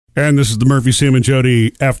And this is the Murphy, Sam, and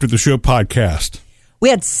Jody After the Show podcast. We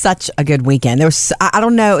had such a good weekend. There was, I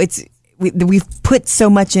don't know, we've put so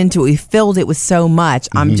much into it. We filled it with so much.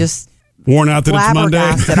 I'm just worn out that it's Monday.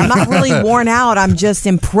 I'm not really worn out. I'm just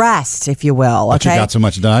impressed, if you will. But you got so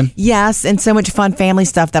much done? Yes, and so much fun family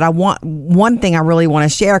stuff that I want. One thing I really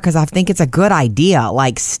want to share because I think it's a good idea.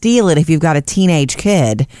 Like, steal it if you've got a teenage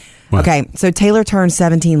kid. What? Okay, so Taylor turned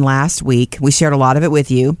 17 last week. We shared a lot of it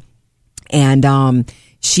with you. And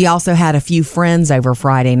she also had a few friends over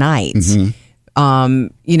Friday night.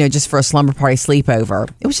 Just for a slumber party sleepover.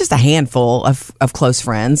 It was just a handful of close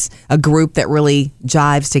friends, a group that really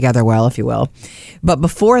jives together well, if you will. But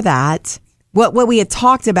before that, what we had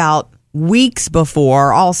talked about weeks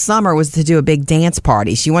before, all summer, was to do a big dance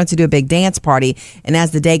party. She wanted to do a big dance party, and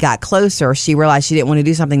as the day got closer, she realized she didn't want to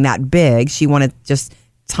do something that big. She wanted just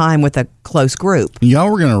time with a close group. Y'all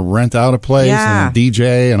were going to rent out a place and a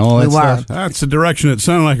DJ and all that stuff? That's the direction it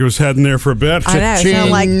sounded like it was heading there for a bit. I know. It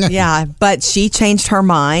sounded like, yeah. But she changed her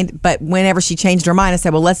mind. But whenever she changed her mind, I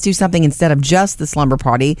said, well, let's do something instead of just the slumber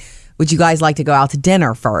party. Would you guys like to go out to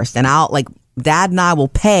dinner first? And Dad and I will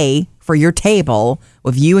pay for your table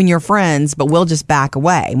with you and your friends, but we'll just back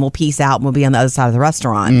away and we'll peace out and we'll be on the other side of the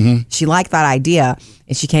restaurant. She liked that idea,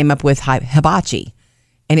 and she came up with hibachi.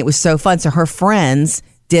 And it was so fun. So her friends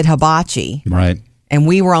did hibachi. Right. And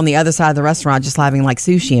we were on the other side of the restaurant just having like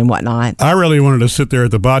sushi and whatnot. I really wanted to sit there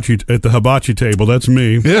at the hibachi table. That's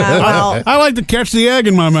me. I like to catch the egg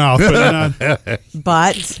in my mouth.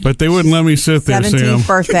 But they wouldn't let me sit there, 17th Sam.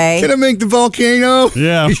 birthday. Can I make the volcano?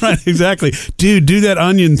 Yeah, right, exactly. Dude, do that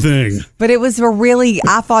onion thing. But it was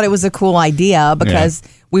I thought it was a cool idea because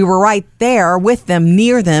we were right there with them,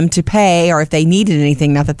 near them to pay, or if they needed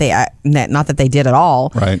anything, not that they did at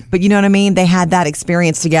all. Right. But you know what I mean? They had that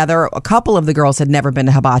experience together. A couple of the girls had never been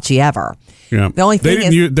to hibachi ever. Yeah. The only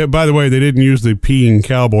thing by the way, they didn't use the peeing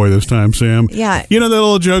cowboy this time, Sam. Yeah. You know that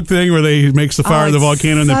little joke thing where they makes the fire of the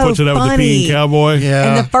volcano and then puts it out with the peeing cowboy? Yeah.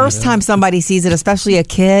 And the first time somebody sees it, especially a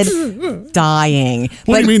kid, dying.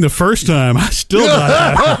 What do you mean the first time? I still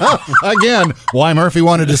got Again, why Murphy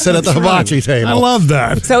wanted to sit at the hibachi table. I love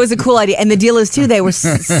that. So it was a cool idea. And the deal is, too, there were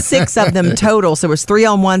 6 of them total. So it was 3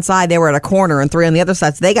 on one side. They were at a corner and 3 on the other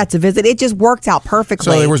side. So they got to visit. It just worked out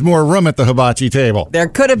perfectly. So there was more room at the hibachi table. There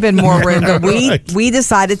could have been more room, but Right. we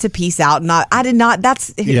decided to peace out. I did not. That's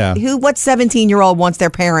what 17-year-old wants their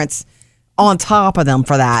parents on top of them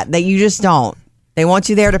for that? That you just don't. They want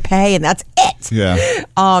you there to pay, and that's it. Yeah.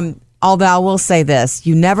 Although I will say this,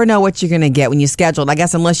 you never know what you're going to get when you schedule it. I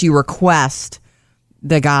guess unless you request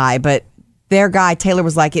the guy, but their guy, Taylor,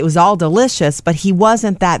 was like, it was all delicious, but he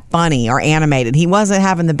wasn't that funny or animated. He wasn't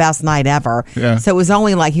having the best night ever. Yeah. So it was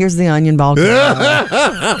only like, here's the onion ball. Here's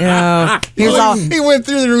all. He went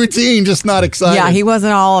through the routine, just not excited. Yeah, he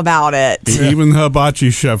wasn't all about it. Even the hibachi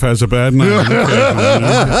chef has a bad night.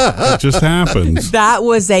 It just happens. That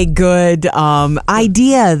was a good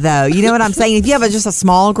idea, though. You know what I'm saying? If you have just a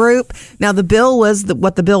small group, now the bill was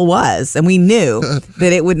what the bill was, and we knew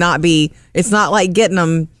that it would not be, it's not like getting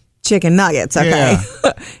them chicken nuggets, okay?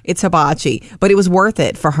 Yeah. It's hibachi. But it was worth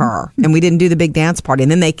it for her, and we didn't do the big dance party.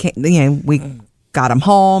 And then they came, we got them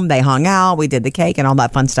home, they hung out, we did the cake and all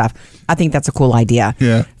that fun stuff. I think that's a cool idea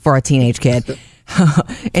for a teenage kid.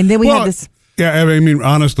 And then we had this... Yeah, I mean,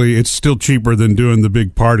 honestly, it's still cheaper than doing the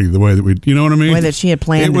big party the way that you know what I mean? The way that she had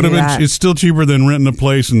planned it would have been. That. It's still cheaper than renting a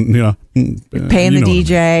place and paying the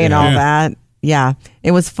DJ and all that. Yeah,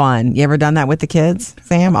 it was fun. You ever done that with the kids,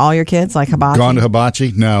 Sam? All your kids like hibachi? Gone to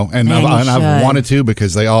hibachi? No, and I've wanted to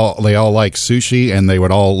because they all like sushi and they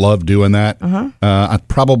would all love doing that. I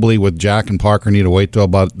probably with Jack and Parker need to wait till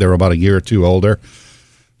they're about a year or two older.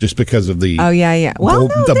 Just because of the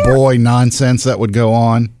boy nonsense that would go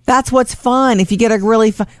on. That's what's fun. If you get a really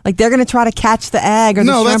fun, like they're going to try to catch the egg or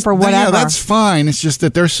the shrimp or whatever. Yeah, that's fine. It's just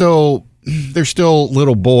that they're still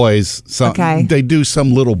little boys. So they do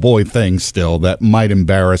some little boy things still that might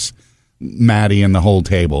embarrass Maddie and the whole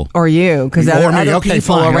table. Or you, because there are other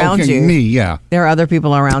people around you. Me, yeah. There are other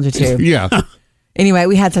people around you too. Yeah. Anyway,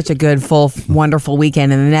 we had such a good, full, wonderful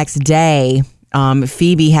weekend. And the next day,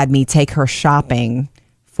 Phoebe had me take her shopping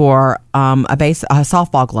for a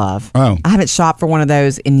softball glove. Oh. I haven't shopped for one of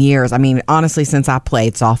those in years. I mean, honestly, since I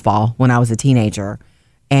played softball when I was a teenager.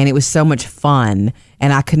 And it was so much fun.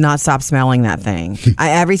 And I could not stop smelling that thing.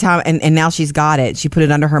 Every time, and now she's got it. She put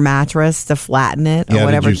it under her mattress to flatten it or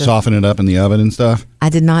whatever. Did you soften it up in the oven and stuff? I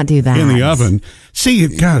did not do that. In the oven. See,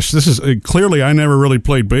 gosh, this is clearly I never really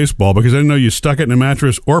played baseball because I didn't know you stuck it in a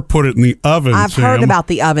mattress or put it in the oven. I've heard about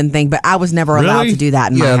the oven thing, but I was never allowed to do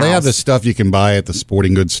that in my house. Yeah, they have this stuff you can buy at the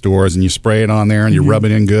sporting goods stores, and you spray it on there, and you rub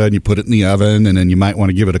it in good, and you put it in the oven, and then you might want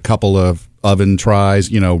to give it a couple of oven tries,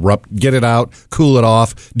 get it out, cool it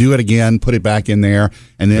off, do it again, put it back in there,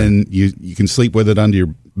 and then you can sleep with it under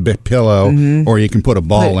your pillow, or you can put a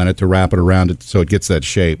ball in it to wrap it around it so it gets that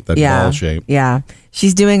shape, ball shape. Yeah.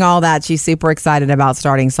 She's doing all that. She's super excited about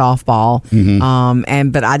starting softball.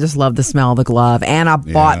 But I just love the smell of the glove. And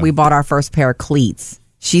we bought our first pair of cleats.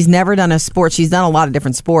 She's never done a sport. She's done a lot of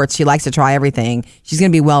different sports. She likes to try everything. She's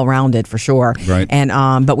going to be well-rounded for sure. Right.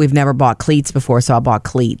 And but we've never bought cleats before, so I bought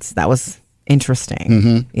cleats. That was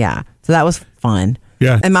interesting. Yeah. So that was fun.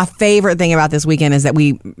 Yeah. And my favorite thing about this weekend is that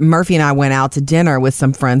Murphy and I went out to dinner with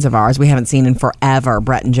some friends of ours we haven't seen in forever,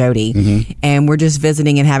 Brett and Jody. And we're just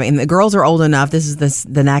visiting and the girls are old enough. This is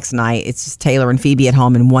the next night. It's just Taylor and Phoebe at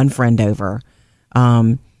home and one friend over.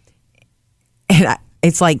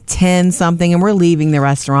 It's like 10 something and we're leaving the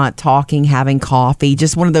restaurant talking, having coffee,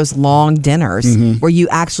 just one of those long dinners where you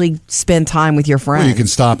actually spend time with your friends. Well, you can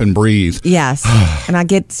stop and breathe. Yes. And I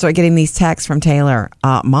start getting these texts from Taylor.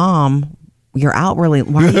 Mom, why are you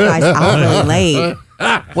guys out really late?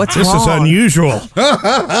 What's wrong? This is unusual.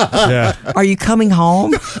 Yeah. Are you coming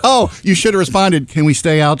home? Oh, you should have responded, can we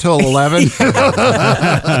stay out till 11?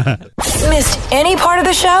 Missed any part of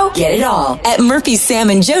the show? Get it all at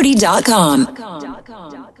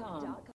murphysamandjody.com.